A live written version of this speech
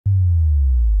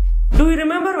Do you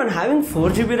remember when having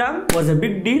 4GB RAM was a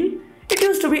big deal? It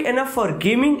used to be enough for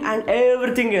gaming and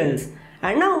everything else.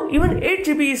 And now even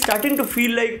 8GB is starting to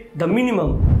feel like the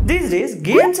minimum. These days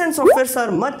games and softwares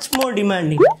are much more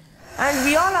demanding. And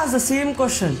we all ask the same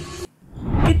question.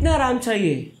 Kitna RAM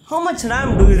chahiye? How much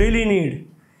RAM do you really need?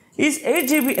 Is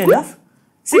 8GB enough?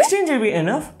 16GB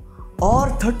enough? Or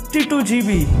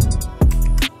 32GB?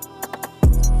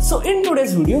 So in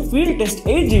today's video, we'll test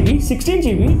 8GB,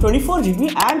 16GB,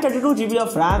 24GB and 32GB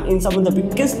of RAM in some of the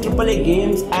biggest AAA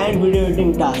games and video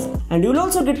editing tasks. And you'll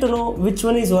also get to know which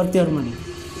one is worth your money.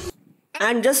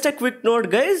 And just a quick note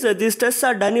guys, these tests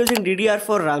are done using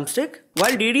DDR4 RAM stick.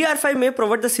 While DDR5 may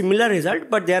provide the similar result,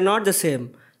 but they are not the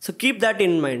same. So keep that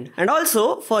in mind. And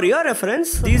also, for your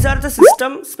reference, these are the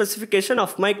system specification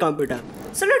of my computer.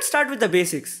 So let's start with the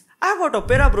basics. I have got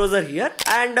Opera browser here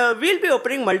and we'll be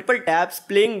opening multiple tabs,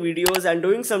 playing videos and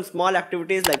doing some small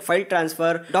activities like file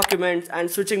transfer, documents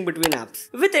and switching between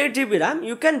apps. With 8GB RAM,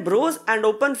 you can browse and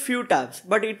open few tabs,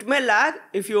 but it may lag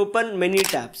if you open many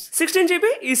tabs.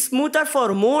 16GB is smoother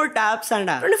for more tabs and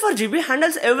apps. 24GB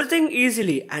handles everything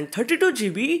easily and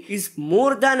 32GB is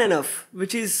more than enough,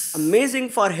 which is amazing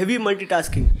for heavy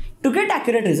multitasking. To get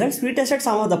accurate results, we tested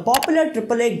some of the popular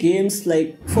AAA games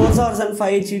like Forza Horizon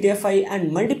 5, GTA 5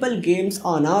 and multiple games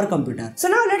on our computer. So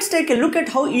now let's take a look at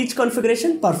how each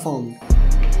configuration performed.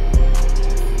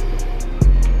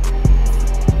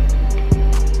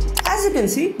 As you can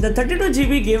see, the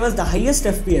 32GB gave us the highest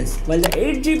FPS, while the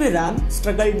 8GB RAM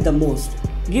struggled the most,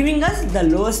 giving us the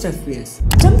lowest FPS.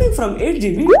 Jumping from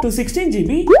 8GB to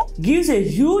 16GB gives a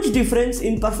huge difference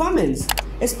in performance,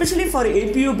 especially for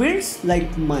APU builds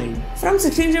like mine. From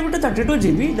 16GB to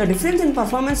 32GB, the difference in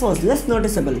performance was less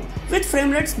noticeable, with frame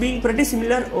rates being pretty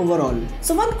similar overall.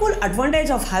 So one cool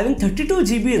advantage of having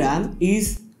 32GB RAM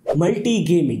is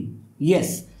multi-gaming.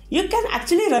 Yes, you can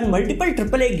actually run multiple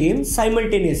AAA games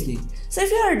simultaneously. So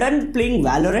if you are done playing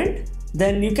Valorant,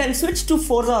 then you can switch to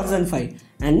Forza Horizon 5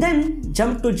 and then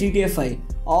jump to GTA 5,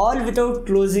 all without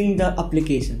closing the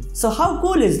application. So how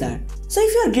cool is that? So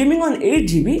if you are gaming on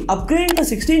 8GB, upgrading to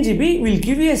 16GB will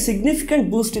give you a significant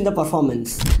boost in the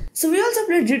performance. So we also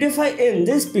played GTA 5 in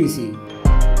this PC.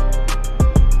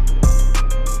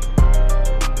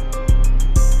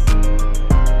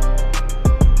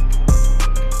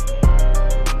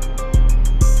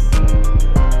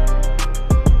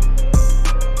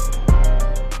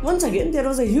 Once again, there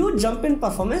was a huge jump in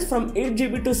performance from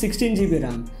 8GB to 16GB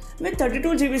RAM, with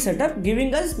 32GB setup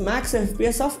giving us max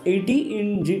FPS of 80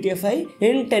 in GTA 5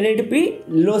 in 1080p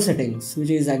low settings, which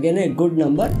is again a good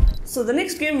number. So the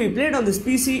next game we played on this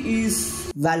PC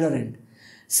is Valorant.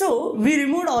 So we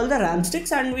removed all the RAM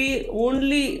sticks and we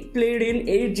only played in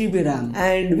 8GB RAM,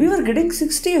 and we were getting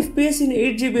 60 FPS in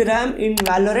 8GB RAM in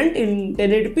Valorant in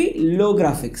 1080p low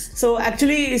graphics. So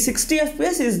actually 60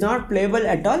 FPS is not playable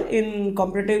at all in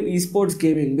competitive esports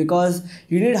gaming because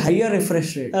you need higher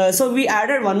refresh rate. So we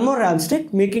added one more RAM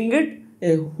stick, making it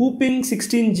a whooping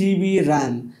 16GB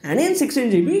RAM, and in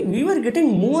 16GB we were getting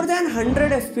more than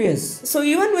 100 FPS. So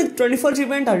even with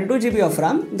 24GB and 32GB of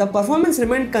RAM, the performance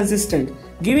remained consistent,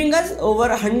 giving us over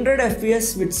 100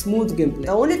 FPS with smooth gameplay.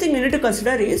 The only thing we need to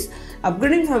consider is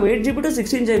upgrading from 8GB to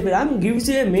 16GB RAM gives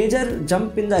you a major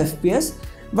jump in the FPS,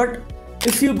 but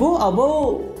if you go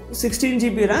above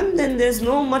 16GB RAM, then there's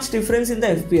no much difference in the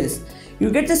FPS. You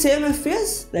get the same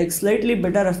FPS, like slightly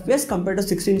better FPS compared to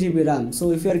 16GB RAM.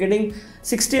 So if you are getting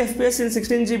 60 FPS in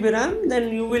 16GB RAM, then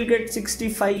you will get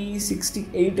 65,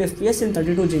 68 FPS in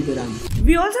 32GB RAM.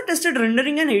 We also tested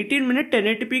rendering an 18-minute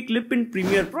 1080p clip in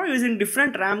Premiere Pro using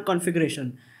different RAM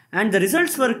configuration, and the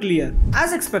results were clear.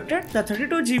 As expected, the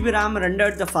 32GB RAM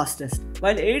rendered the fastest,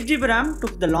 while 8GB RAM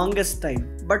took the longest time.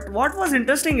 But what was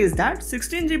interesting is that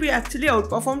 16GB actually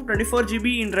outperformed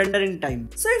 24GB in rendering time.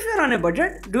 So if you are on a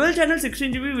budget, dual channel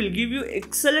 16GB will give you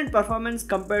excellent performance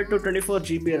compared to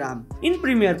 24GB RAM. In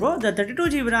Premiere Pro, the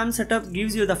 32GB RAM setup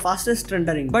gives you the fastest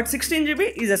rendering, but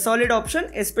 16GB is a solid option,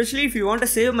 especially if you want to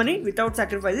save money without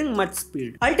sacrificing much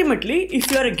speed. Ultimately, if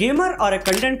you are a gamer or a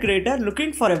content creator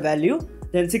looking for a value,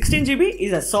 then 16GB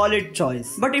is a solid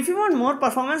choice. But if you want more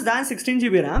performance than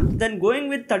 16GB RAM, then going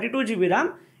with 32GB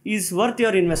RAM is worth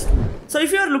your investment. So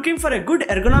if you are looking for a good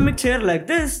ergonomic chair like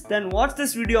this, then watch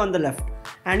this video on the left.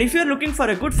 And if you are looking for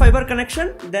a good fiber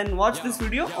connection, then watch this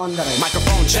video on the right.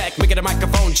 Microphone check, make it a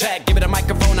microphone check. Give it a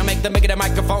microphone, I make it a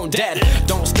microphone dead.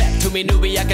 Don't step to me, newbie, I can